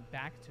 We went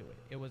back to it.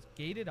 It was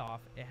gated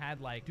off. It had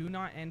like, do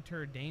not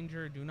enter,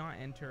 danger, do not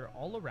enter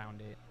all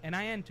around it. And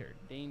I entered.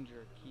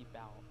 Danger, keep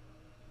out.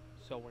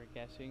 So we're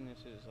guessing this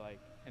is like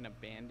an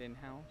abandoned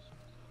house.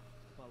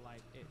 But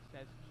like, it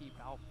says keep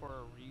out for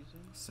a reason.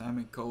 Sam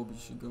and Kobe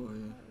should go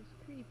ahead. That was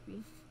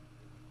creepy.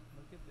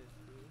 Look at this,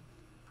 dude.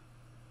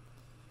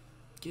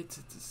 Get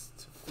to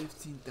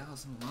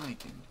 15,000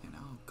 like and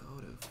I'll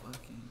go to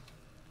fucking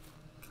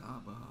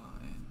Cabo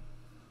and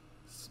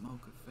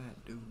smoke a fat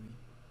doobie.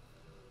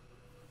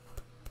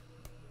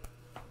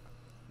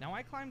 Now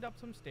I climbed up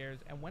some stairs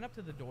and went up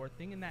to the door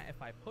thinking that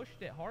if I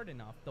pushed it hard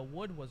enough, the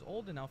wood was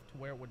old enough to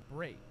where it would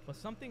break. But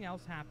something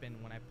else happened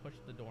when I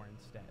pushed the door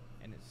instead,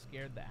 and it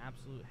scared the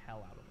absolute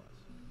hell out of us.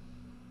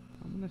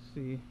 I'm gonna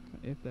see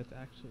if that's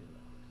actually locked.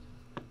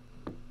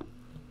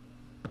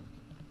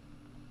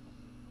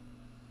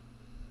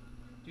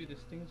 Dude,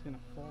 this thing's gonna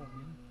fall,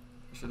 man.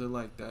 Should have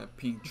like that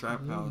pink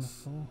trap really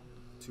house. fall.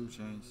 2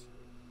 Chainz.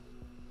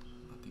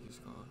 I think it's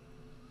called.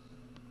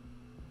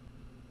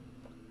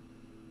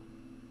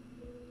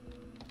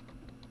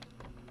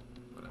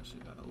 But that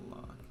shit got a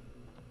lock.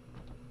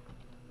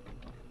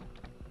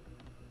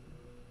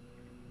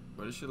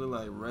 But it should look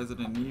like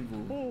Resident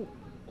Evil.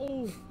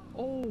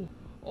 Oh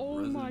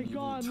Resident my Evil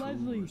God, 2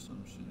 Leslie. or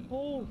some shit.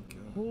 Oh, Okay.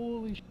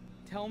 holy sh!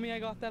 Tell me I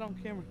got that on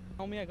camera.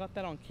 Tell me I got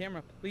that on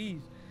camera,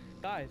 please.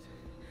 Guys,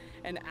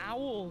 an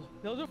owl.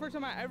 That was the first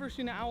time I ever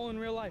seen an owl in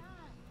real life.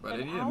 But they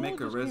An didn't owl make a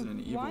just came Resident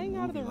Evil flying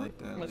out of movie the like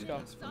that. Let's Like, go.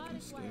 that's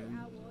fucking scary.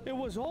 It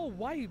was all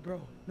white,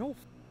 bro. No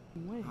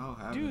way. How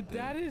haven't Dude,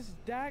 they?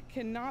 that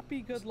cannot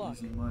be good It's luck.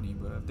 easy money,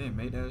 but if they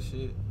made that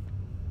shit,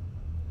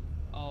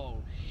 Oh,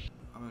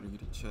 I better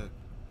get a check.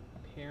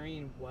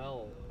 pairing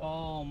well.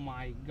 Oh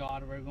my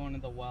god, we're going to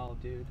the well,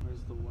 dude.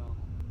 Where's the well?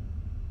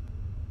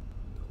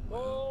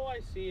 Oh, I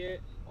see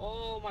it.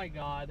 Oh my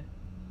god.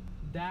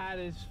 That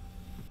is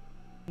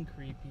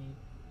creepy.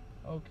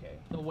 Okay.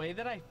 The way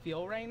that I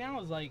feel right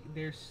now is like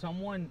there's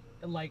someone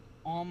like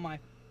on my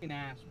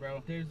ass,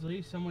 bro. There's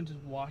literally someone just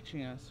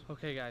watching us.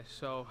 Okay, guys,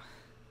 so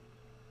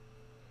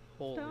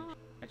holy Stop.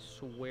 I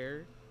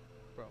swear,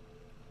 bro.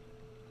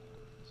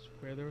 I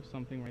swear there was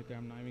something right there.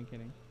 I'm not even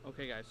kidding.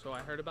 Okay, guys, so I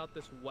heard about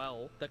this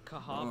well, the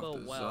Cahaba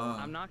the well. Zah.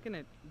 I'm not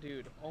gonna,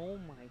 dude. Oh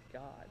my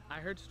god. I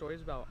heard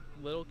stories about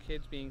little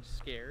kids being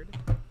scared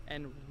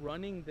and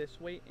running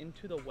this way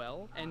into the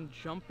well and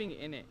jumping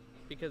in it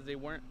because they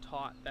weren't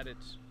taught that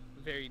it's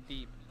very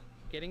deep,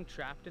 getting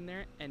trapped in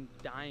there and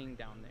dying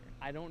down there.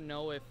 I don't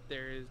know if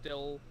there is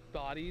still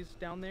bodies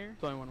down there.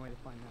 There's only one way to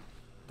find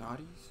out.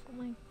 Dotties? Oh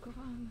my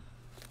god.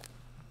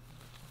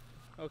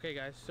 Okay,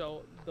 guys,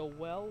 so the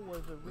well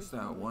was What's that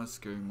originally one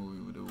scary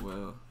movie with the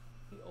well?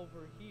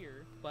 over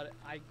here, but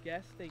I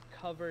guess they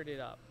covered it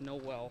up. No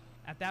well.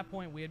 At that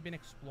point, we had been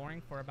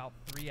exploring for about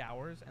 3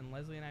 hours, and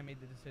Leslie and I made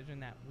the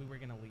decision that we were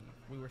gonna leave.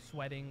 We were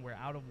sweating, we're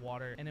out of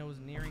water, and it was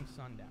nearing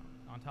sundown.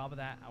 On top of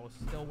that, I was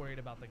still worried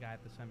about the guy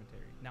at the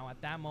cemetery. Now at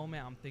that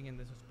moment, I'm thinking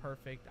this is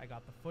perfect. I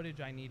got the footage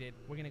I needed.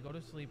 We're gonna go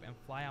to sleep and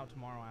fly out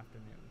tomorrow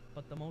afternoon.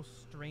 But the most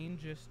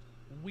strangest,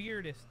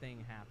 weirdest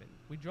thing happened.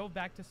 We drove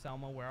back to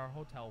Selma where our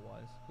hotel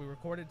was. We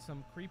recorded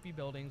some creepy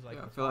buildings like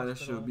Yeah, I this feel like that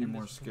hospital should be and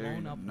more this scary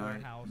in the blown-up night.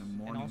 warehouse, In the and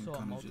morning, also it a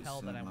kinda just motel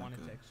that seemed I like wanted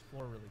a to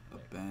explore really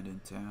quick.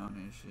 abandoned town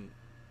and shit.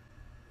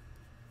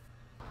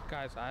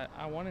 Guys,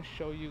 I want to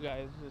show you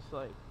guys this,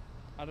 like,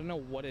 I don't know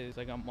what it is,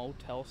 like a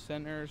motel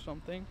center or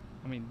something.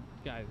 I mean,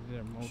 guys, these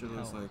are motels. Shit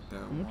looks like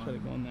that I'm gonna try to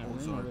go in that room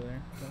Ozark. over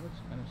there. That looks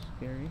kind of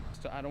scary.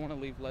 So I don't want to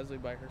leave Leslie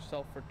by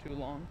herself for too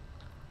long.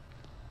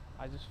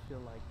 I just feel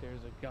like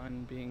there's a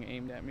gun being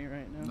aimed at me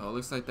right now. No, it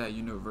looks like that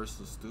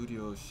Universal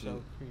Studios shit.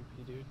 So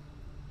creepy, dude.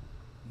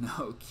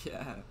 No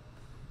cap.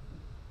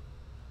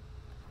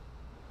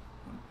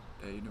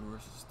 That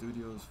Universal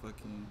Studios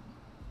fucking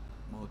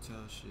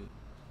motel shit.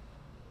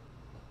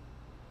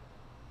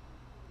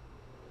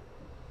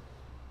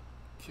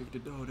 Kick the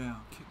door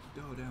down. Kick the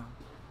door down.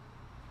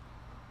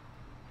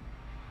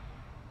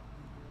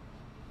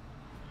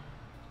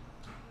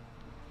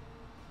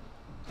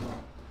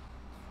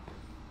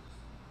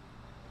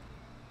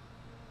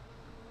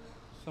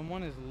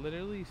 Someone is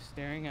literally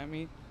staring at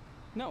me.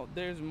 No,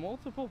 there's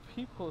multiple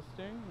people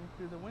staring at me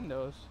through the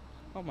windows.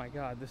 Oh my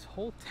god, this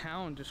whole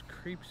town just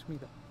creeps me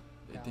the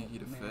They think you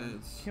the man.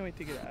 feds. Can't wait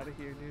to get out of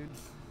here, dude.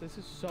 This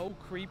is so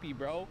creepy,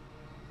 bro.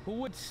 Who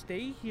would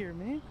stay here,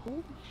 man?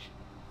 Holy shit.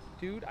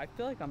 Dude, I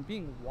feel like I'm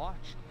being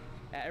watched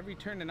at every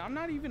turn, and I'm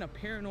not even a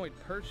paranoid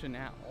person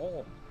at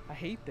all. I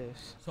hate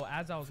this. So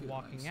as I was Feel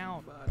walking like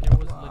out, somebody there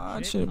was legit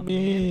watching a man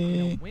me.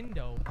 in a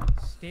window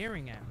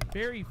staring at me.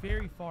 Very,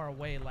 very far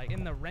away, like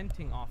in the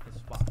renting office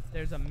spot.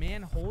 There's a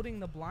man holding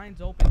the blinds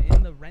open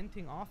in the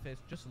renting office,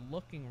 just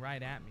looking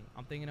right at me.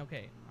 I'm thinking,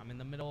 okay, I'm in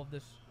the middle of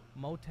this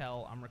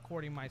motel. I'm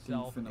recording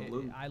myself. finna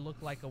loot. I look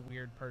like a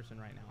weird person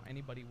right now.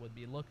 Anybody would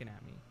be looking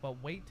at me.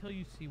 But wait till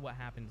you see what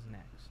happens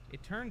next.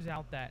 It turns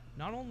out that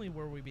not only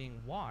were we being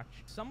watched,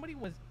 somebody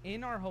was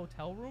in our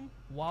hotel room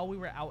while we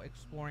were out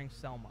exploring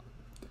Selma.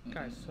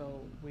 Guys,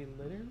 so we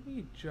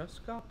literally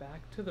just got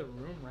back to the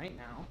room right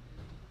now,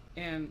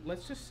 and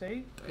let's just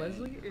say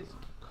Leslie is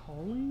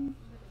calling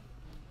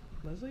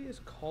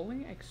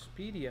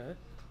Expedia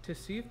to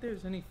see if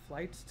there's any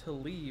flights to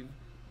leave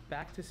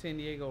back to San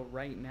Diego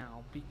right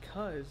now,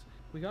 because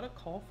we got a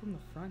call from the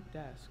front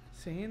desk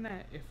saying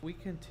that if we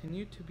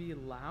continue to be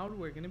loud,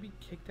 we're gonna be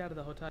kicked out of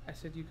the hotel. I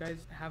said, you guys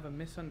have a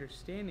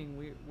misunderstanding.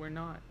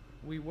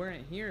 We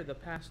weren't here the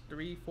past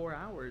 3-4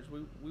 hours.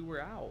 We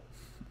were out.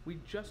 We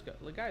just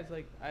got, like, guys,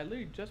 like, I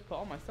literally just put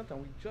all my stuff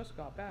down. We just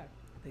got back.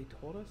 They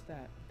told us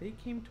that they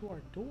came to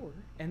our door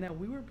and that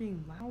we were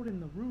being loud in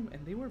the room,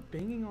 and they were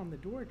banging on the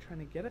door trying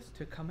to get us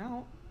to come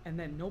out, and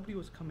that nobody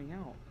was coming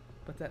out,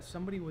 but that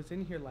somebody was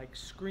in here like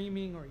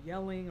screaming or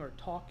yelling or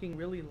talking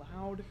really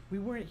loud. We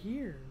weren't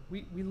here.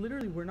 We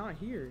literally were not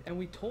here. And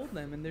we told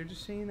them, and they're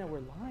just saying that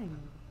we're lying.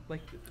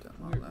 Like,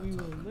 we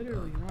were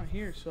literally not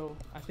here. So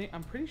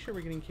I'm pretty sure we're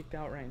getting kicked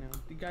out right now.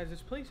 You guys,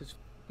 this place is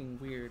fucking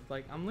weird.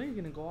 Like, I'm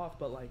literally gonna go off,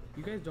 but like,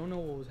 you guys don't know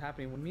what was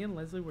happening. When me and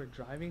Leslie were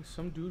driving,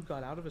 some dude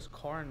got out of his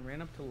car and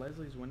ran up to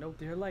Leslie's window.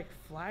 They're like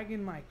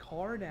flagging my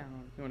car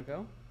down. You wanna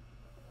go?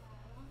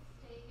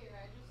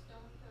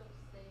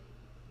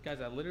 Guys,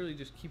 I literally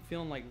just keep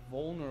feeling like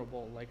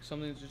vulnerable, like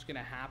something's just gonna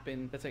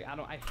happen. That's like,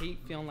 I hate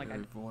feeling like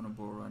Very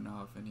vulnerable right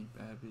now if any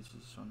bad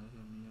bitches trying to hit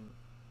me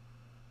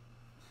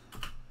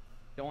up.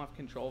 don't have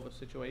control of a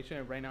situation.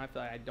 And right now I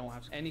feel like I don't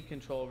have any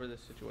control over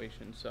this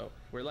situation. So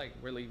we're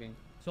leaving.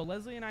 So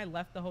Leslie and I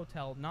left the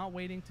hotel, not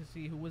waiting to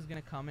see who was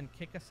gonna come and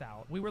kick us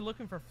out. We were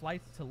looking for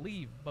flights to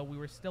leave, but we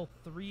were still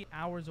 3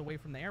 hours away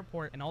from the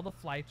airport, and all the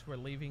flights were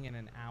leaving in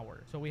an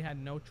hour. So we had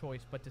no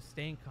choice but to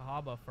stay in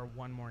Cahaba for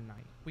one more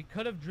night. We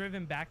could have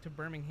driven back to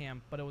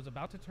Birmingham, but it was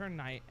about to turn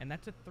night, and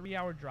that's a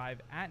 3-hour drive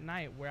at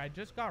night where I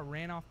just got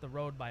ran off the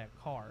road by a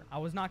car. I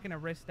was not gonna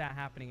risk that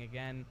happening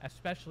again,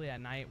 especially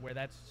at night where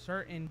that's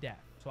certain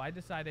death. So I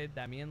decided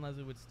that me and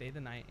Leslie would stay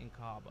the night in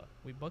Cahaba.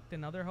 We booked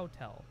another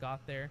hotel,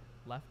 got there,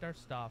 left our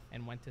stuff,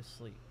 and went to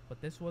sleep.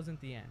 But this wasn't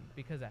the end,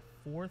 because at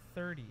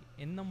 4:30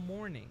 in the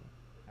morning,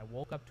 I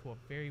woke up to a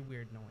very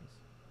weird noise.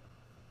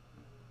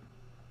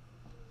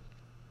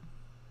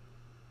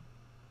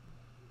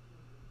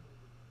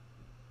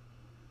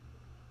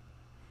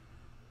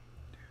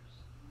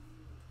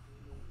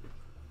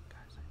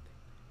 Guys, I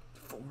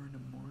think 4 in the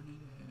morning.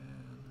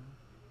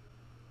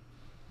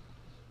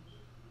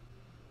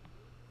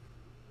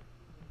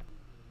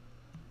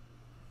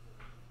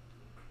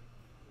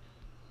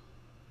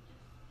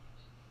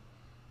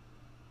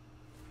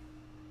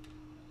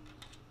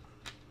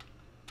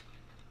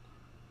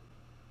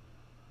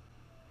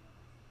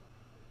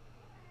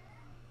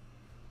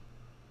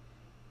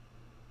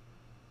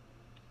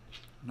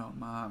 No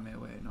mommy,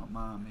 wait, no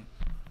mommy.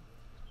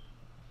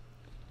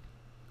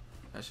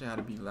 That shit had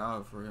to be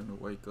loud for him to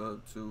wake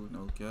up too,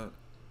 no cap.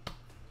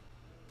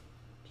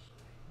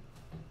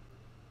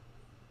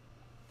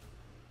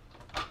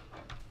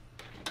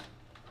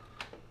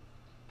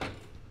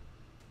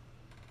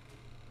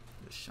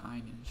 The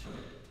shining shit.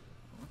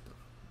 What the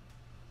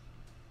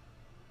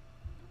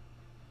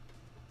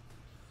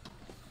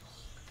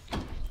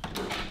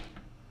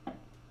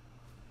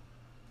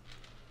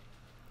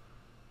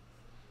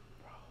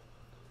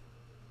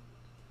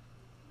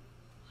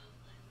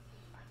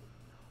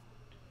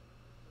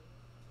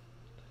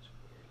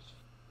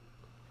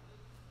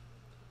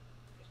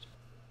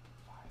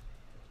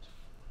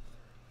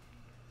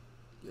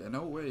Yeah,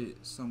 no way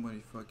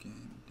somebody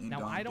fucking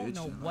Now, I don't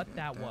know what like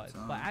that was,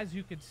 but as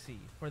you could see,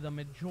 for the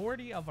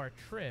majority of our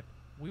trip,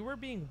 we were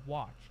being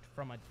watched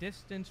from a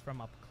distance,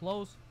 from up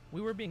close.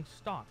 We were being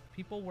stalked.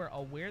 People were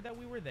aware that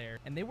we were there,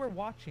 and they were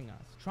watching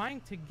us,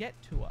 trying to get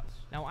to us.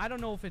 Now, I don't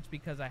know if it's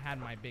because I had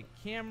my big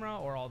camera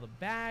or all the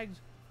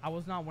bags. I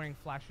was not wearing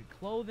flashy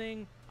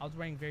clothing. I was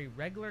wearing very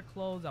regular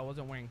clothes. I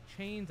wasn't wearing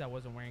chains. I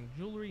wasn't wearing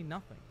jewelry,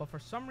 nothing. But for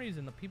some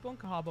reason, the people in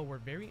Cahaba were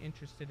very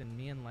interested in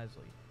me and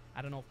Leslie.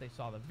 I don't know if they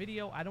saw the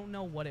video. I don't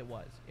know what it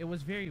was. It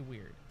was very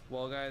weird.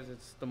 Well, guys,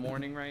 it's the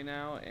morning right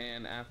now,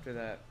 and after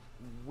that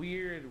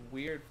weird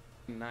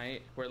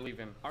night, we're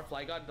leaving. Our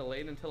flight got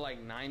delayed until like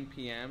 9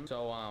 p.m.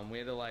 So we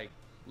had to like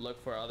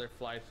look for other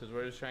flights because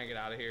we're just trying to get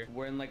out of here.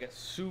 We're in like a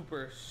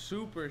super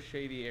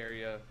shady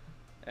area,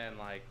 and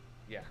like,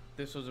 yeah,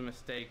 this was a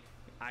mistake.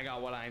 I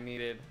got what I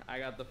needed. I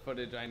got the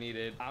footage I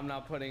needed. I'm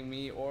not putting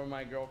me or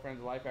my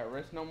girlfriend's life at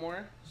risk no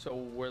more. So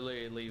we're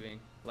literally leaving.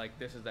 Like,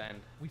 this is the end.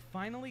 We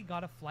finally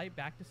got a flight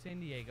back to San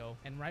Diego,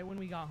 and right when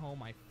we got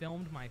home, I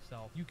filmed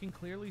myself. You can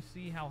clearly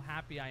see how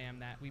happy I am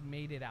that we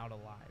made it out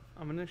alive.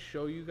 I'm gonna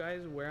show you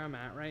guys where I'm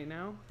at right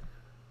now.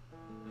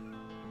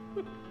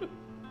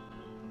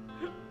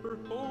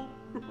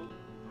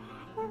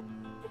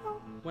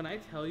 When I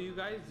tell you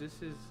guys,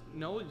 this is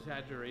no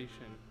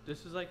exaggeration.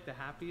 This is like the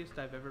happiest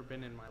I've ever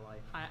been in my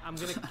life. I'm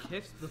gonna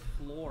kiss the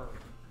floor.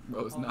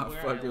 Bro, it's not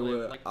fucking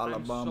with like,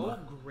 Alabama.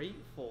 I'm so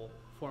grateful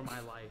for my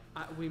life.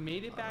 We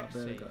made it back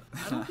safe.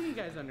 I don't think you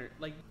guys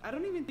I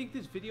don't even think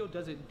this video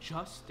does it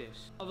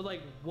justice of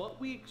like what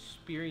we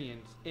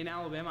experienced in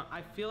Alabama.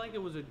 I feel like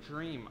it was a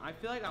dream. I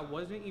feel like I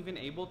wasn't even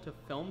able to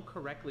film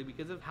correctly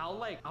because of how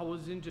like I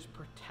was in just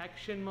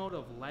protection mode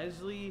of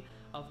Leslie,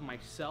 of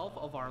myself,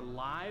 of our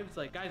lives.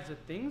 Like, guys, the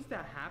things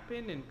that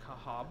happened in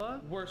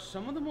Cahaba were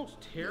some of the most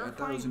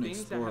terrifying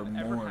things that have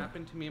ever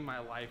happened to me in my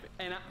life,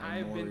 and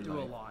I've been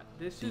through a lot.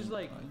 This is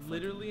like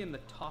literally in the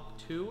top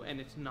 2, and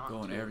it's not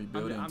going every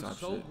building. I'm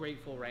so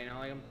grateful right now.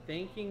 Like, I'm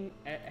thanking,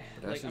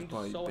 like, I'm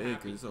just so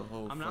happy.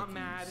 I'm not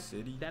mad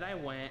that I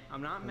went.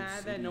 I'm not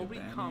mad that nobody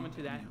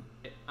commented that.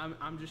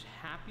 I'm just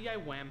happy I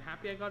went. I'm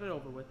happy I got it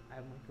over with. I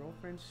have my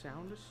girlfriend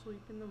sound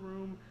asleep in the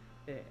room.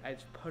 I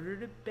just put her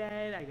to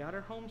bed. I got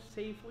her home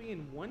safely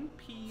in one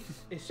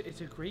piece.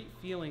 It's a great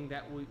feeling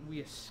that we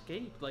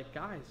escaped. Like,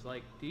 guys,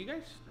 like, do you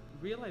guys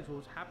realize what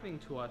was happening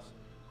to us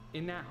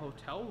in that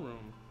hotel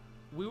room?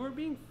 We were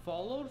being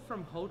followed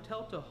from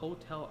hotel to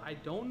hotel. I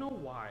don't know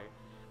why.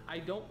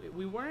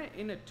 We weren't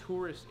in a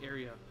tourist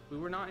area. We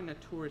were not in a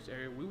tourist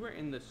area. We were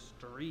in the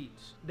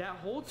streets. That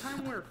whole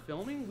time we were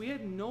filming, we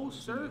had no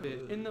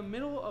service in the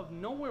middle of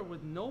nowhere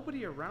with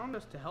nobody around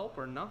us to help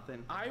or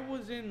nothing. I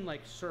was in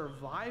like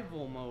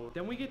survival mode.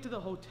 Then we get to the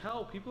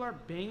hotel. People are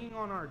banging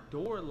on our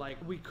door. Like,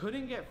 we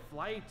couldn't get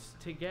flights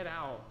to get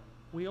out.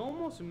 We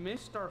almost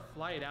missed our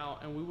flight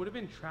out, and we would have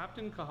been trapped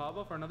in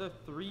Cahaba for another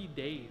 3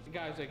 days.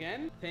 Guys,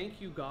 again,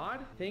 thank you,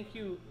 God. Thank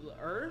you,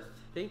 Earth.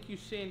 Thank you,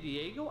 San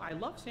Diego. I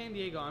love San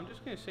Diego. I'm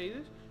just going to say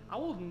this. I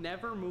will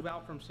never move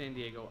out from San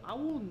Diego. I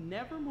will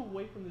never move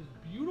away from this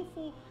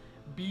beautiful,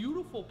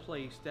 beautiful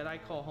place that I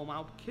call home.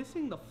 I'm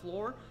kissing the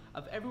floor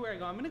of everywhere I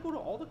go. I'm gonna go to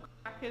all the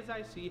crackheads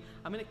I see.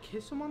 I'm gonna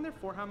kiss them on their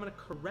forehead. I'm gonna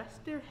caress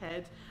their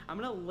heads. I'm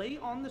gonna lay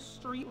on the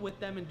street with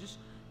them and just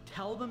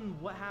tell them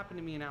what happened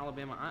to me in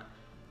Alabama.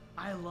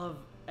 I love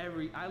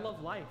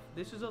life.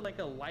 This is like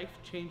a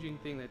life-changing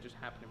thing that just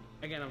happened to me.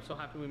 Again, I'm so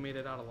happy we made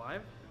it out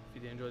alive. If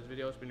you did enjoy this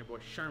video, it's been your boy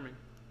Sherman,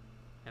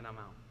 and I'm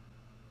out.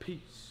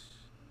 Peace.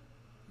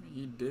 I mean,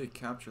 you did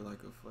capture like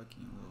a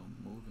fucking little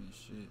movie and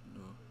shit,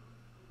 though.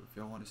 If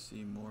y'all want to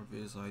see more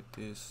vids like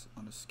this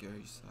on the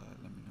scary side,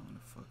 let me know in the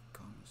fuck